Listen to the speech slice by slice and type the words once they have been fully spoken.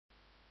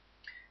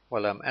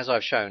Well, as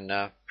I've shown,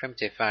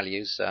 primitive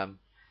values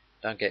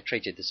don't get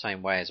treated the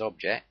same way as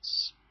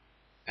objects,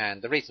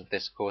 and the reason for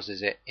this, of course,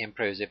 is it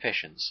improves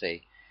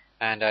efficiency,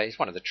 and it's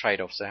one of the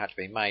trade-offs that have to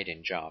be made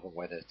in Java,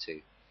 whether to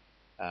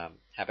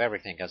have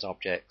everything as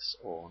objects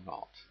or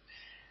not.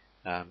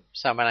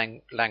 Some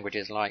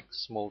languages like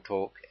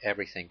Smalltalk,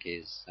 everything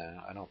is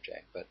an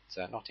object, but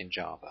not in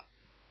Java.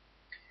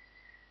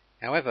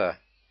 However,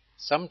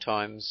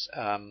 sometimes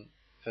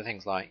for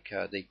things like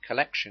the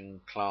collection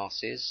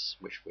classes,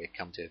 which we'll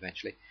come to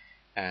eventually,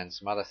 and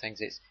some other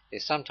things,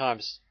 it's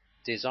sometimes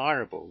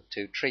desirable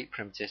to treat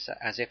primitives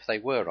as if they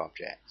were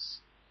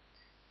objects.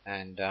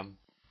 And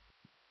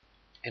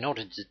in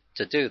order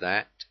to do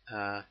that,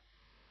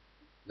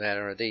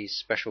 there are these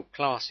special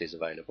classes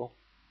available.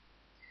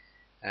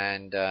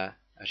 And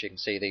as you can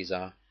see, these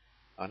are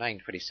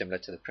named pretty similar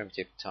to the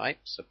primitive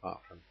types,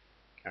 apart from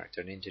character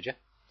and integer.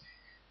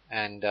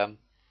 And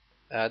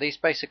these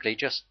basically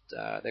just,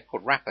 they're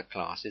called wrapper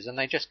classes, and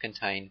they just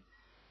contain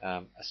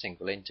a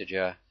single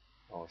integer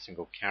or a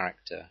single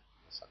character,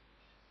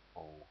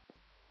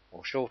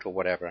 or short, or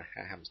whatever it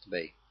happens to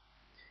be.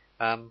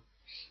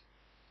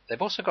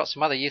 They've also got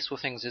some other useful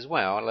things as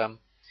well.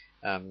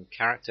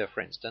 Character, for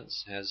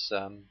instance, has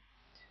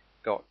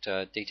got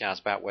details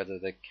about whether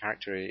the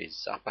character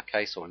is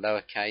uppercase or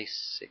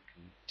lowercase. It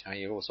can tell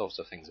you all sorts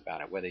of things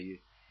about it, whether it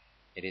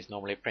is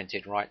normally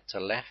printed right to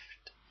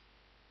left,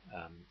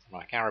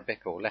 like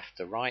Arabic, or left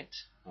to right,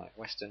 like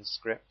Western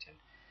script,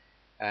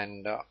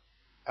 and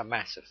a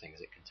mass of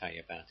things it can tell you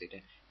about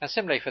it. And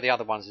similarly for the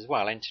other ones as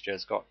well,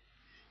 integer's got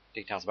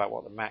details about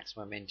what the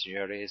maximum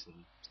integer is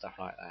and stuff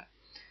like that.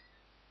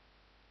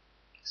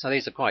 So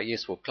these are quite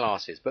useful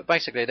classes, but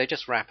basically they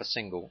just wrap a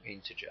single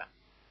integer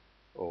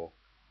or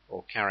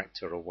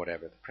character or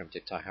whatever the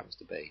primitive type happens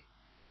to be.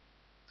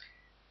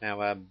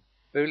 Now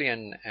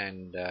Boolean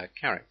and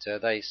character,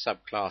 they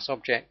subclass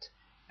object,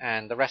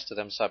 and the rest of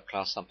them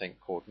subclass something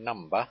called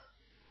number.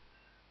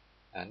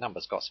 And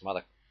number's got some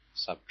other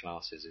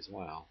subclasses as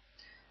well,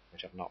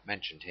 which I've not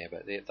mentioned here,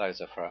 but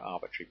those are for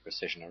arbitrary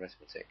precision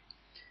arithmetic.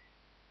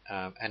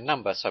 And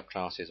number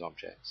subclasses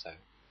object, so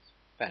it's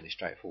fairly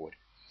straightforward.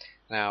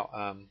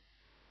 Now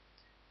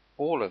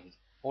all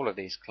of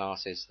these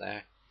classes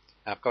there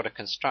have got a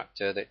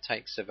constructor that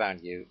takes the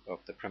value of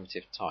the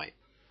primitive type,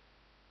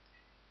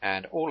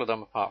 and all of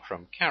them apart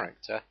from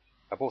character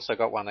have also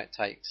got one that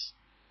takes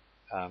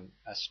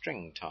a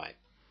string type.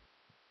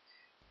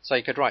 So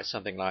you could write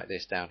something like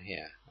this down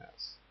here.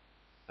 That's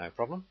no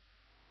problem.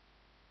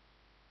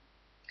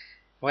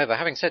 However,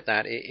 having said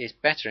that, it is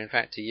better in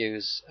fact to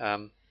use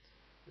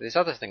this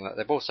other thing that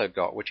they've also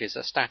got, which is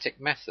a static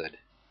method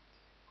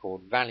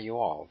called value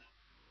of,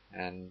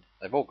 and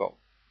they've all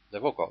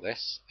got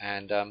this,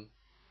 and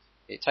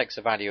it takes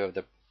a value of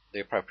the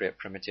appropriate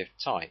primitive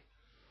type,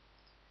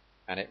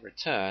 and it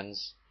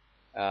returns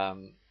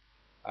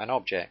an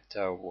object,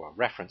 or a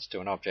reference to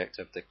an object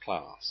of the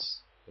class,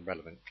 the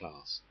relevant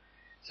class.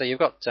 So you've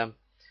got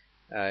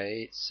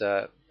you've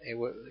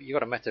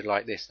got a method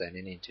like this then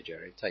in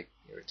integer. It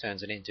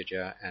returns an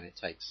integer and it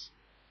takes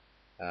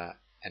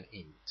an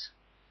int.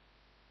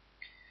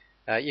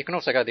 You can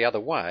also go the other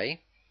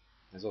way.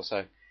 There's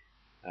also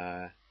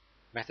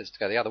methods to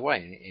go the other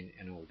way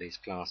in all these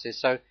classes.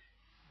 So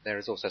there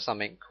is also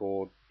something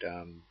called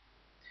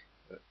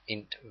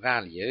int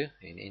value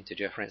in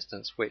integer, for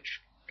instance,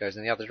 which goes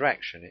in the other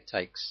direction. It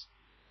takes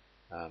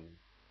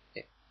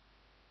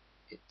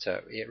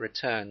it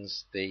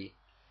returns the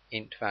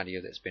int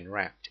value that's been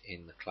wrapped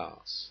in the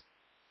class.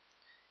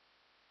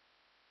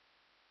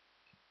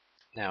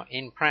 Now,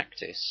 in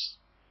practice,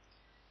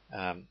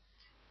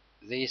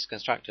 these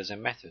constructors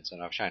and methods that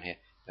I've shown here,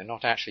 they're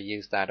not actually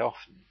used that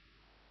often,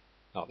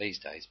 not these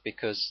days,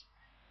 because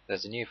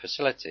there's a new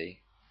facility,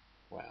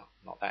 well,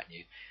 not that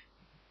new,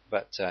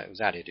 but it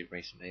was added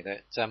recently,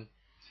 that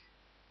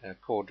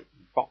called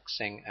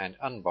boxing and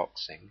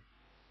unboxing,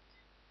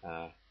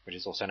 which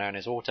is also known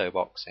as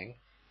Autoboxing,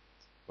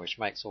 which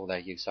makes all their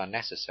use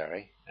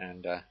unnecessary,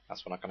 and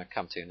that's what I'm going to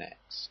come to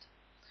next.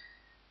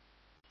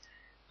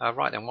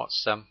 Right then,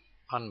 what's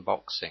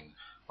unboxing?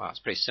 Well, it's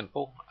pretty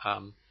simple.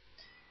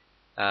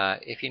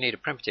 If you need a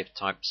primitive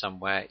type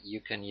somewhere, you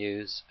can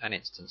use an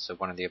instance of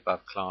one of the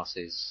above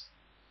classes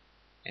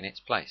in its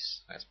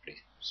place. That's pretty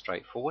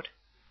straightforward,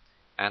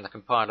 and the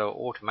compiler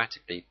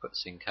automatically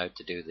puts in code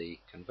to do the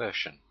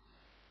conversion.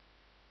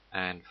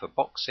 And for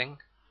boxing,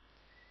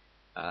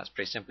 that's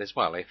pretty simple as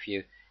well. If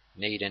you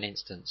need an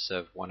instance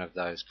of one of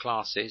those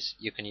classes,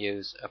 you can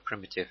use a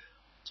primitive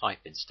type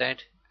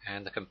instead,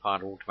 and the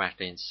compiler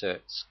automatically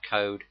inserts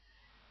code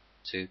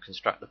to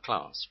construct the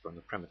class from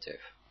the primitive.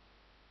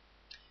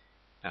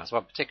 Now, there's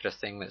one particular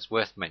thing that's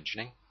worth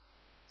mentioning,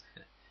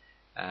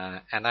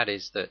 and that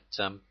is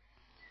that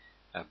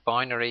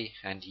binary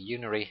and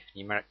unary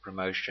numeric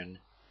promotion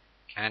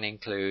can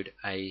include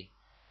a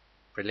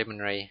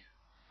preliminary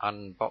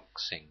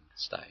unboxing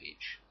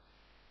stage.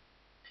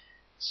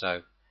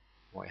 So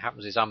what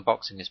happens is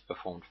unboxing is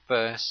performed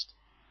first,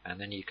 and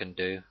then you can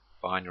do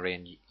binary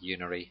and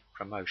unary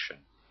promotion.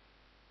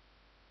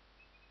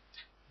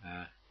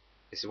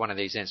 This is one of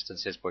these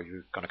instances where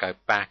you're going to go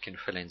back and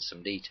fill in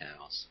some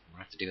details. We'll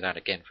have to do that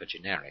again for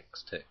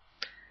generics too.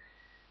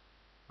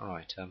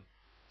 Alright,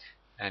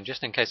 and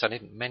just in case I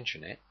didn't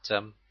mention it,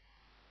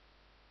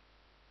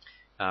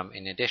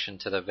 in addition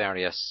to the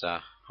various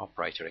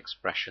operator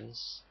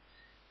expressions,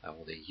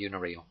 or the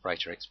unary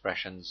operator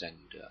expressions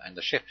and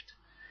the shift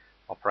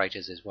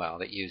operators as well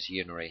that use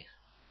unary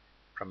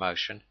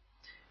promotion,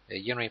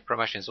 the unary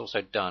promotion is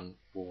also done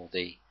for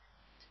the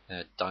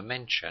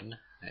dimension,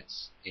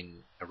 that's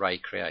in array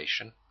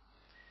creation,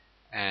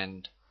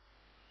 and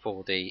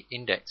for the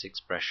index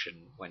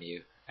expression when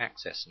you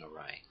access an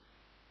array.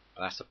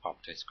 Well, that's the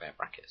pop to square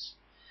brackets.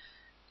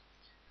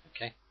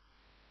 Okay,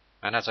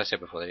 and as I said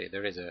before,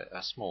 there is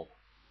a small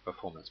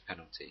performance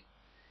penalty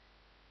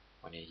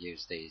when you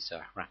use these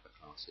wrapper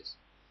classes.